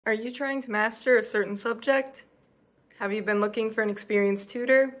Are you trying to master a certain subject? Have you been looking for an experienced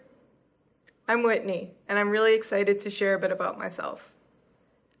tutor? I'm Whitney, and I'm really excited to share a bit about myself.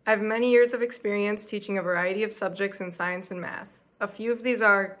 I have many years of experience teaching a variety of subjects in science and math. A few of these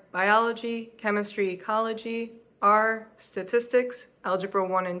are biology, chemistry, ecology, R, statistics, algebra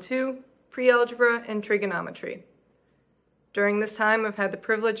 1 and 2, pre-algebra, and trigonometry. During this time, I've had the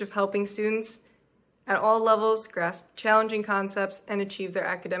privilege of helping students at all levels grasp challenging concepts and achieve their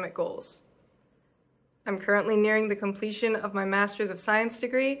academic goals. I'm currently nearing the completion of my Master's of Science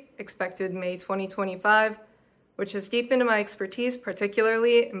degree, expected May 2025, which has deepened my expertise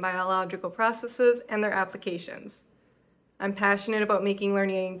particularly in biological processes and their applications. I'm passionate about making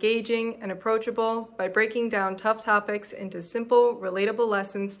learning engaging and approachable by breaking down tough topics into simple, relatable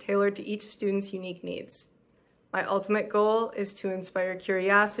lessons tailored to each student's unique needs. My ultimate goal is to inspire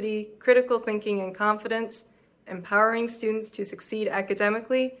curiosity, critical thinking, and confidence, empowering students to succeed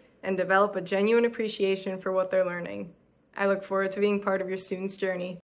academically and develop a genuine appreciation for what they're learning. I look forward to being part of your students' journey.